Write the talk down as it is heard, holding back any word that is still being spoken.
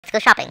Let's go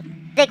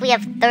shopping. I think we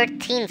have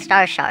 13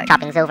 star shards.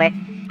 Shopping's over.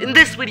 In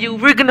this video,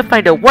 we're gonna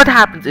find out what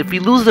happens if we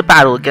lose a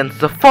battle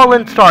against the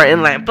Fallen Star in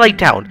Lamplight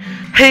Town.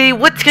 Hey,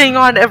 what's going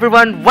on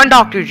everyone?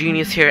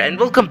 1DoctorGenius here, and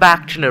welcome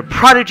back to another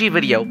Prodigy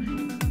video.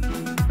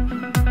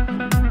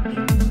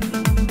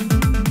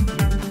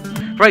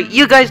 Right,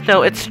 you guys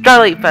know it's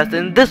Starlight Fest,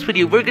 and in this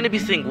video, we're gonna be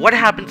seeing what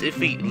happens if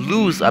we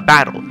lose a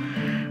battle.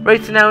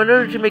 Right, so now in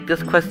order to make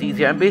this quest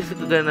easier, I'm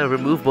basically gonna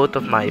remove both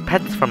of my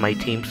pets from my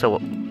team, so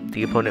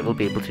the opponent will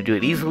be able to do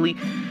it easily.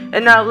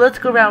 And now let's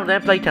go around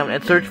Lamplight Town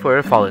and search for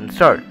a fallen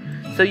star.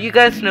 So you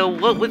guys know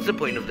what was the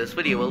point of this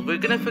video. Well, we're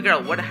gonna figure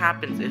out what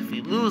happens if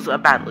we lose a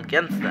battle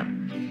against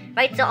them.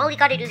 Right, so all you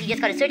gotta do is you just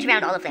gotta search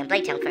around all of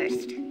Lamplight Town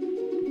first.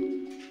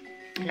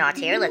 Not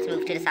here, let's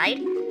move to the side.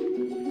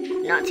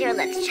 Not here,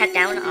 let's check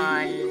down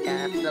on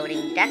the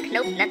floating deck.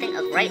 Nope, nothing.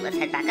 Oh, right, let's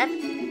head back up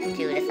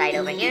to the side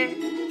over here.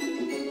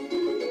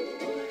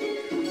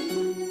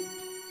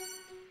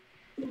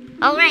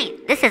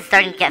 Alright, this is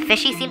starting to get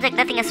fishy. Seems like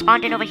nothing has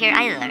spawned in over here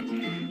either.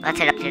 Let's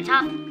head up to the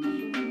top.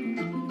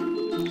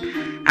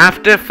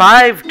 After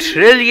 5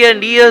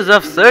 trillion years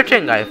of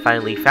searching, I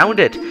finally found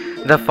it.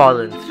 The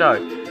Fallen Star.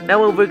 Now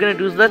what we're gonna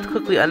do is let's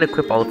quickly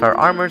unequip all of our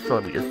armor. So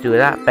let me just do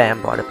that.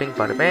 Bam, bada bing,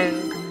 bada bang.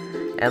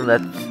 And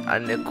let's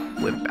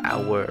unequip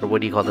our,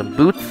 what do you call them,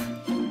 boots?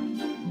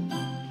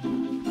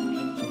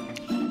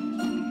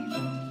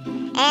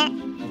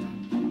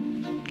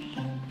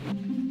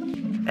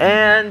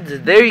 And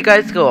there you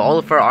guys go, all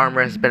of our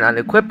armor has been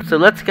unequipped, so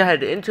let's go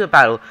ahead into a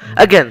battle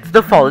against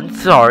the Fallen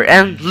Star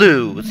and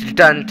lose.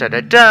 Dun da da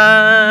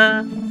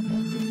da!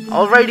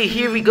 Alrighty,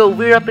 here we go,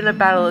 we're up in a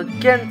battle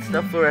against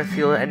the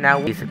Fluorescent, and now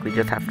we basically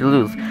just have to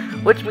lose.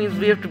 Which means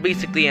we have to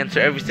basically answer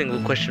every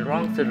single question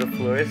wrong so the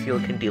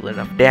Fluorescent can deal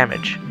enough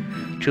damage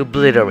to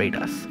obliterate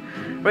us.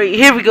 Right,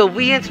 here we go,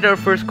 we answered our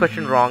first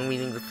question wrong,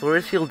 meaning the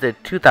Fluorescent did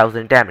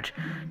 2,000 damage.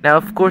 Now,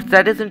 of course,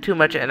 that isn't too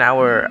much, and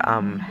our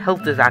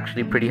health is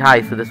actually pretty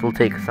high, so this will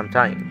take some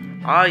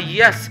time. Ah,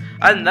 yes!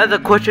 Another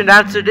question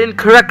answered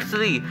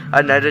incorrectly!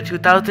 Another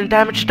 2,000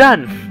 damage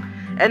done!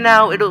 And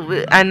now it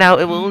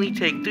will only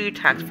take 3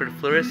 attacks for the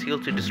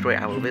Fluorescent to destroy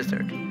our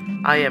wizard.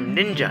 I am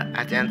ninja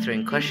at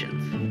answering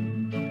questions.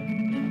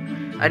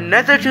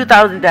 Another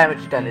 2,000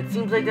 damage done. It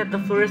seems like that the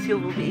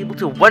Fluorescent will be able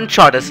to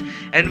one-shot us,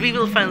 and we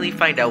will finally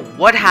find out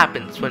what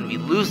happens when we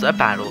lose a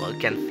battle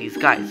against these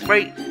guys,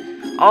 right?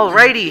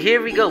 Alrighty,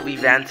 here we go.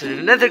 We've answered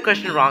another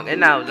question wrong, and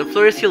now the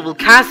Fluorescent will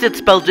cast its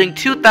spell doing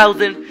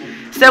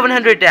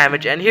 2,700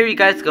 damage, and here you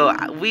guys go.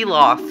 We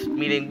lost,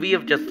 meaning we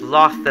have just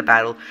lost the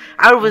battle.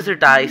 Our wizard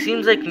dies.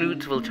 Seems like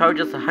Newts will charge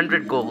us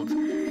 100 gold,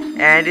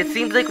 and it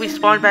seems like we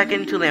spawned back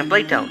into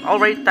Lamplight Town.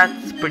 Alright,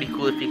 that's pretty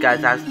cool if you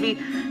guys ask me.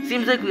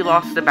 Seems like we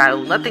lost the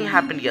battle. Nothing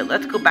happened yet.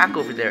 Let's go back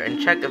over there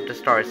and check if the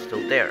star is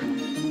still there.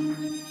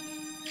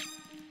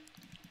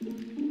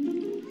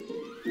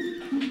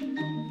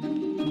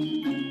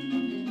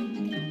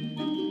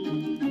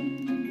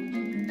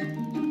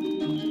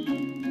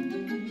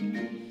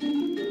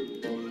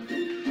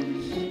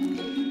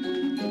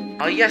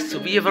 Oh yes, so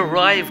we have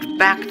arrived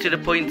back to the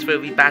points where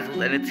we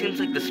battled, and it seems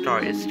like the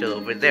star is still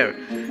over there.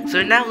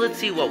 So now let's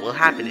see what will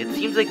happen. It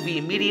seems like we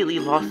immediately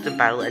lost the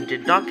battle and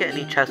did not get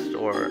any chests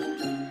or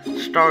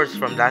stars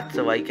from that,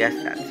 so I guess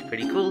that's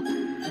pretty cool.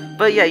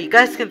 But yeah, you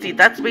guys can see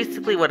that's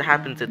basically what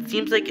happens. It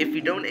seems like if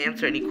you don't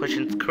answer any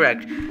questions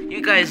correct,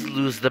 you guys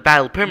lose the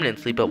battle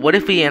permanently. But what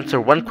if we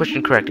answer one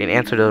question correct and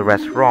answer the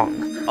rest wrong?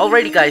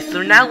 Alrighty guys,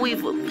 so now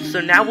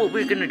what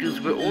we're gonna do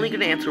is we're only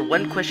gonna answer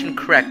one question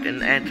correct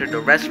and answer the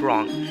rest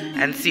wrong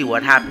and see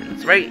what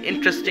happens, right?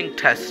 Interesting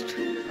test.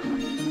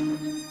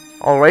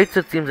 Alright, so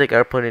it seems like our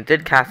opponent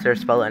did cast their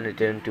spell and it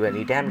didn't do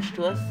any damage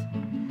to us.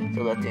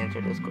 So let's answer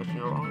this question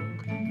wrong.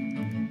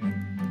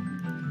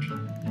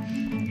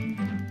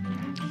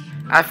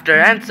 After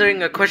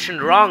answering a question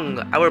wrong,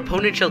 our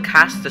opponent shall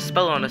cast a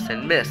spell on us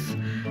and miss.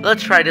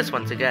 Let's try this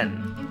once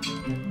again.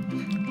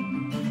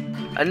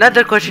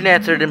 Another question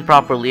answered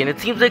improperly, and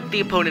it seems like the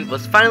opponent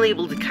was finally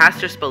able to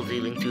cast their spell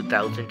dealing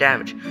 2,000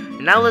 damage.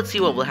 And now let's see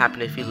what will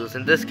happen if we lose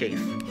in this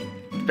case.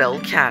 Spell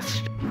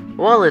cast.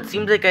 Well, it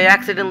seems like I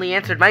accidentally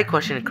answered my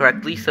question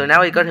correctly, so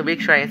now I gotta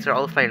make sure I answer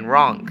all of mine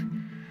wrong.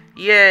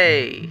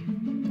 Yay!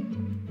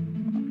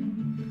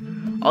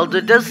 Although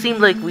it does seem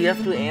like we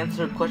have to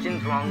answer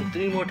questions wrong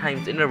 3 more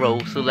times in a row,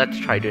 so let's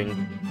try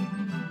doing.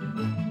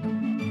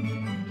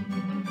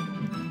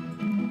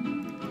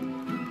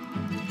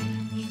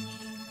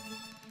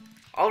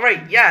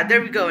 Alright, yeah,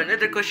 there we go.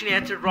 Another question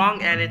answered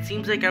wrong, and it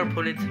seems like our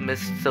opponent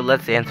missed, so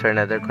let's answer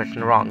another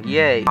question wrong.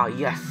 Yay! Ah,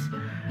 yes.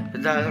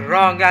 The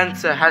wrong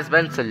answer has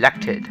been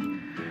selected.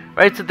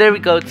 Right, so there we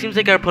go. It seems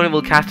like our opponent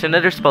will cast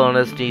another spell on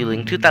us,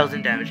 dealing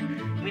 2,000 damage.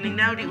 Meaning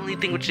now the only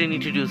thing which they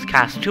need to do is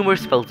cast 2 more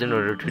spells in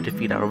order to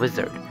defeat our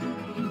wizard.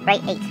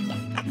 Right, 8,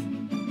 yes.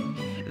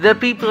 The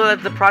people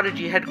at the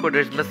Prodigy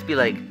headquarters must be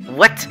like,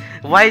 what?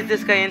 Why is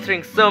this guy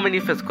answering so many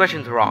of his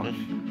questions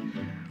wrong?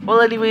 Well,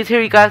 anyways,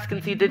 here you guys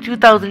can see the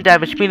 2,000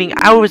 damage, meaning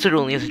our wizard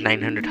only has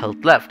 900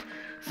 health left.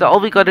 So all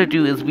we gotta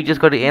do is we just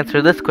gotta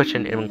answer this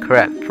question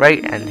incorrect,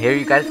 right? And here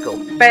you guys go.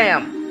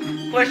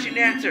 BAM! Question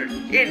answered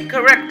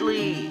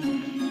incorrectly.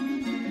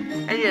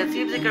 And yeah, it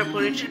seems like our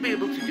opponent should be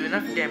able to do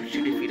enough damage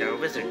to defeat our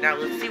wizard. Now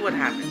let's see what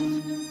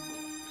happens.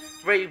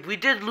 Right, we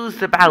did lose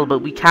the battle, but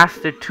we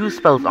casted 2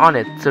 spells on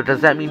it. So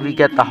does that mean we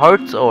get the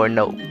hearts or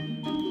no?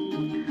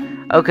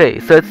 Okay,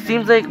 so it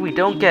seems like we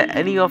don't get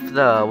any of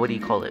the, what do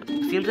you call it?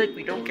 Seems like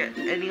we don't get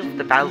any of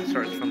the battle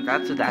stars from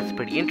that, so that's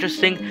pretty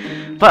interesting.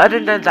 But other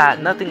than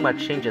that, nothing much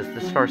changes.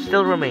 The star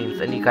still remains,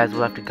 and you guys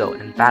will have to go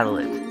and battle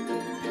it.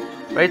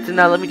 Right, so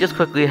now let me just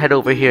quickly head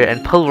over here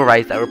and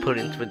pulverize our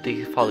opponents with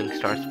the falling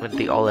stars with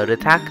the all-out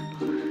attack.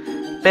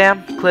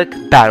 Bam, click,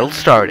 battle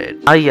started.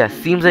 Ah yes,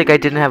 seems like I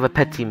didn't have a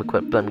pet team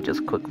equipped. Let me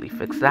just quickly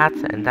fix that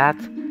and that.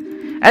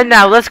 And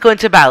now let's go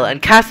into battle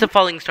and cast the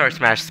Falling Star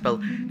Smash spell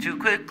to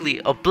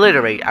quickly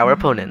obliterate our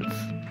opponents.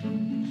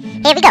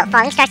 Here we go,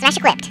 Falling Star Smash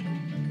equipped.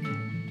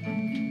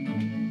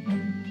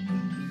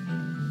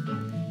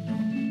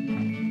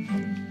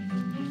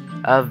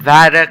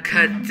 Avada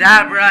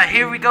Kedavra,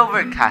 here we go,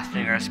 we're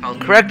casting our spell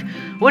correct,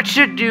 which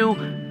should do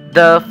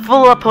the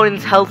full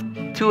opponent's health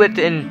to it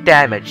in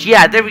damage.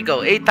 Yeah, there we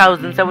go,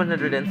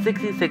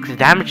 8,766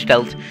 damage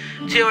dealt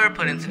to our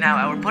opponents. Now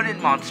our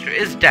opponent monster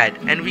is dead,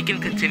 and we can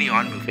continue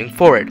on moving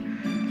forward.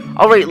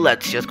 Alright,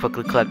 let's just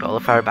quickly collect all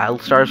of our battle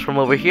stars from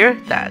over here.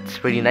 That's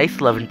pretty nice,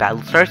 11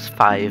 battle stars,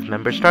 5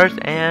 member stars,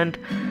 and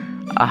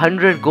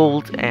 100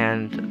 gold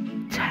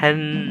and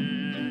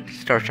 10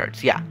 star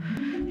shards. Yeah,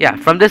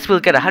 from this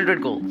we'll get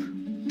 100 gold.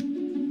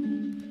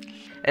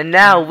 And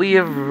now we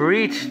have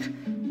reached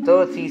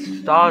 30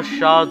 star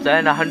shards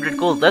and 100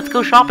 gold. Let's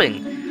go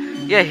shopping.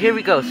 Yeah, here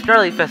we go.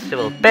 Starlight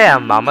Festival.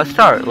 Bam, Mama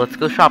Star. Let's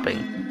go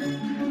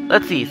shopping.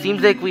 Let's see.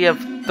 Seems like we have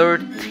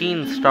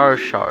 13 star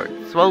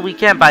shards. Well, we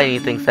can't buy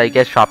anything, so I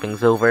guess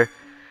shopping's over.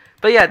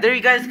 But yeah, there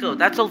you guys go.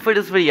 That's all for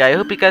this video. I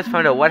hope you guys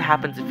found out what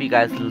happens if you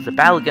guys lose a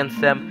battle against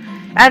them.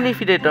 And if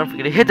you did, don't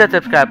forget to hit that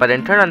subscribe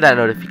button, turn on that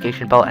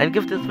notification bell, and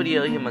give this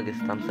video a humongous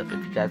thumbs up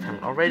if you guys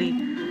haven't already.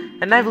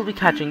 And I will be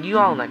catching you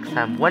all next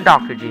time when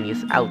Dr.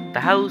 Genius out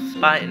the house.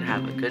 Bye and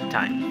have a good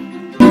time.